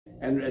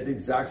And at the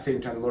exact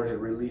same time, the Lord had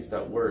released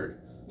that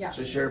word. Yeah.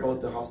 Should I share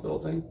about the hospital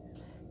thing?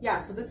 Yeah,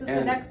 so this is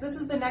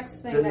the next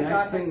thing that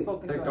God had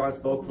spoken to us. God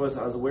spoke to us.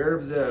 I was aware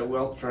of the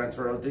wealth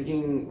transfer. I was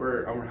digging,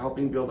 we're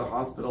helping build a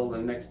hospital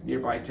in the next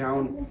nearby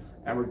town,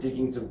 and we're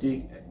digging some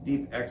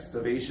deep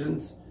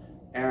excavations.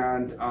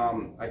 And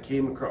I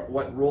came across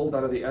what rolled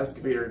out of the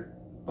excavator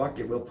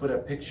bucket. We'll put a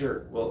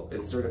picture, we'll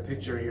insert a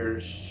picture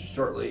here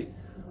shortly.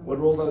 What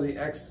rolled out of the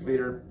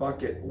excavator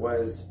bucket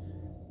was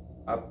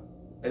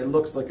it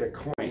looks like a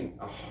coin,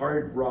 a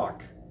hard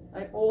rock.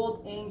 An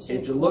old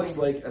ancient It looks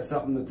like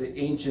something that the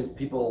ancient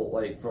people,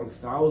 like from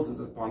thousands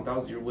upon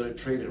thousands of years, would have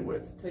traded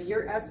with. So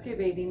you're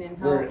excavating, and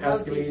We're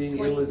excavating.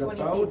 It was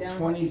about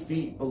 20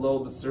 feet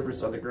below the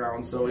surface of the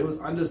ground, so it was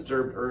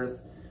undisturbed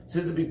earth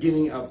since the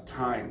beginning of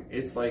time.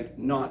 It's like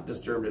not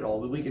disturbed at all.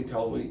 But we can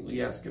tell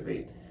we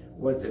excavate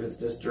if it's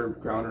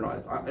disturbed ground or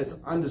not. It's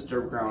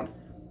undisturbed ground,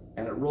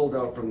 and it rolled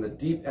out from the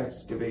deep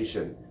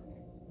excavation,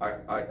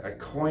 a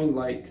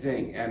coin-like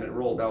thing, and it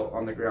rolled out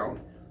on the ground.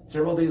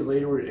 Several days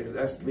later, we were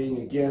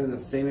excavating again in the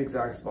same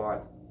exact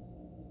spot,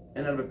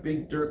 and out of a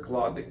big dirt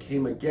clod that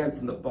came again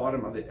from the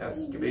bottom of the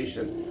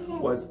excavation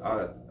was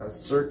a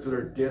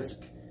circular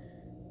disc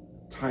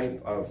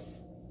type of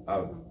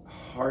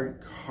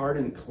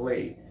hardened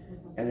clay.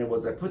 And it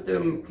was, I put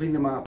them, cleaned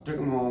them up, took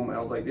them home, and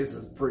I was like, this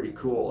is pretty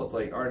cool. It's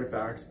like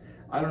artifacts.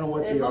 I don't know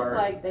what they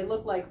are. They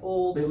look like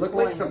old They look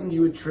coins. like something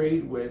you would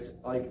trade with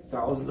like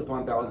thousands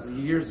upon thousands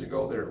of years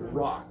ago. They're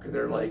rock.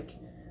 They're like,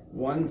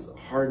 one's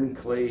hardened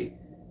clay.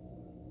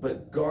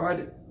 But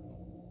God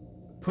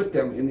put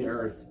them in the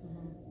earth,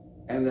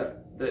 and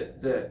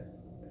the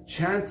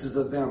chances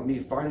of me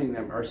finding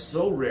them are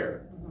so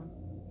rare.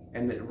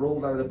 And it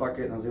rolled out of the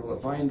bucket, and I was able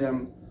to find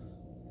them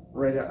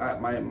right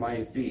at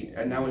my feet.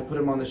 And now we put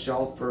them on the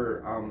shelf for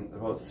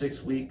about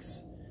 6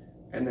 weeks,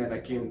 and then I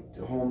came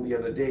home the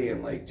other day,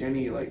 and like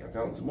Jenny, like I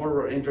found some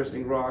more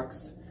interesting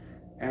rocks.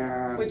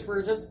 And which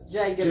were just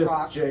jagged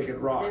rocks. Jagged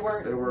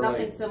rocks. They were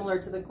nothing like, similar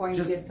to the coins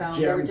you had found.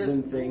 Gems they were just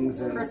and things,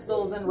 and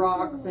crystals and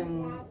rocks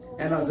and.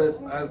 And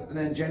and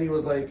then Jenny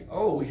was like,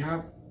 "Oh, we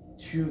have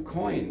 2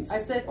 coins." I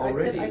said,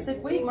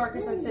 "Wait,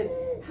 Marcus." I said,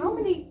 "How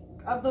many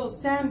of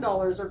those sand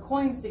dollars or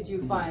coins did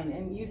you find?"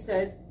 And you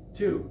said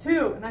 2.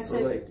 2. And I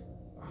said, like,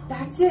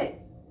 "That's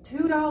it,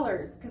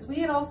 $2." Because we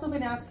had also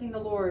been asking the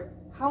Lord,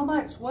 how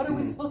much? What are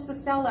we supposed to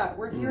sell at?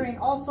 We're hearing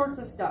all sorts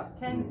of stuff.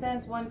 10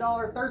 cents,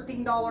 $1,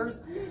 $13.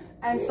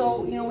 And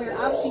so, we were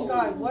asking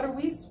God, what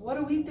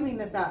are we doing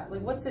this at? Like,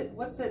 what's it,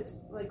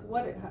 like,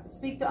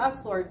 speak to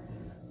us, Lord.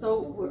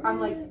 So I'm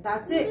like,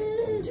 that's it,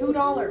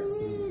 $2.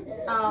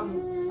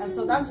 And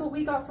so that's what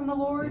we got from the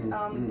Lord,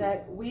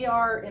 that we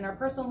are, in our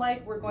personal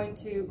life, we're going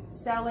to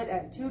sell it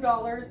at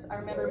 $2. I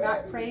remember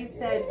Matt Praise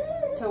said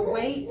to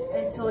wait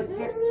until it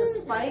hits the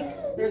spike.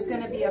 There's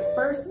going to be a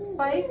first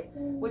spike,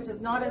 which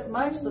is not as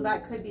much, so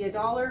that could be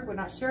 $1, we're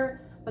not sure.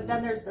 But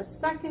then there's the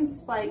second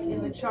spike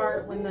in the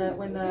chart when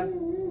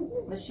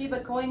the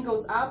Shiba coin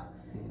goes up.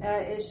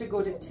 It should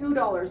go to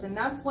 $2, and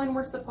that's when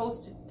we're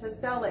supposed to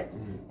sell it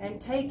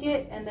and take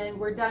it, and then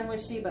we're done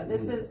with Shiba.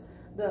 This is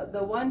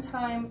the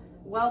one-time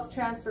wealth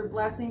transfer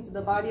blessing to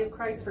the body of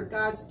Christ for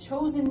God's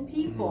chosen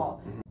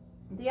people.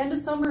 The end of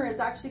summer is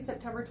actually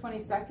September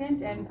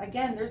 22nd, and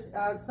again, there's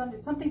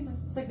something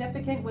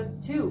significant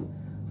with 2.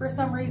 For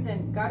some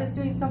reason, God is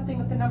doing something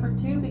with the number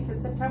 2,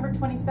 because September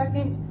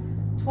 22nd,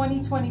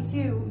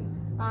 2022,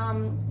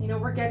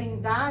 we're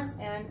getting that,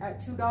 and at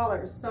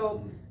 $2.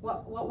 So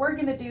what we're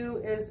going to do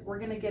is we're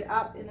going to get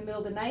up in the middle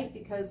of the night,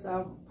 because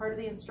part of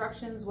the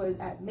instructions was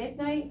at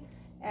midnight.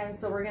 And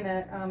so we're going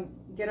to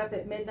get up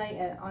at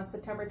midnight on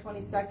September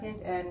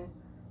 22nd and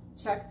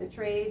check the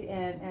trade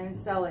and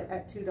sell it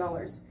at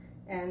 $2.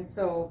 And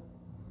so,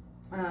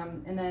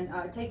 and then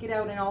take it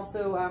out, and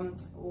also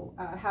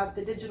have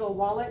the digital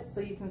wallet, so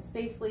you can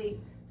safely,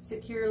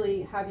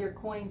 securely have your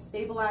coins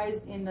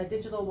stabilized in a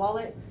digital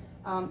wallet.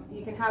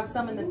 You can have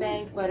some in the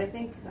bank, but I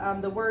think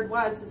the word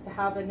is to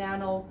have a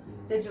nano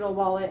digital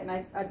wallet, and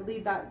I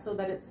believe that's so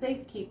that it's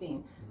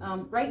safekeeping.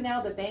 Right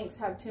now, the banks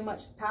have too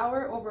much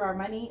power over our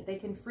money. They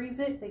can freeze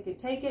it, they could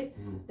take it,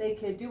 they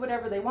could do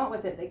whatever they want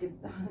with it. They could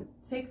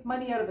take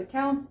money out of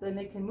accounts, then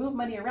they can move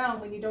money around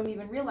when you don't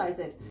even realize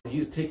it.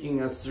 He's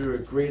taking us through a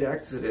great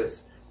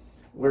exodus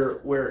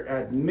where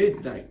at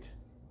midnight,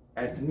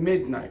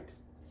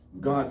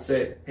 God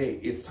said,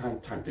 "Hey, it's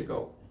time to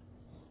go.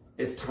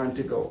 It's time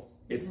to go.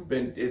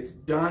 It's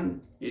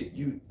done.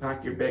 You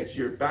pack your bags.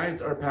 Your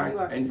bags are packed,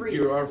 and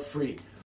you are free."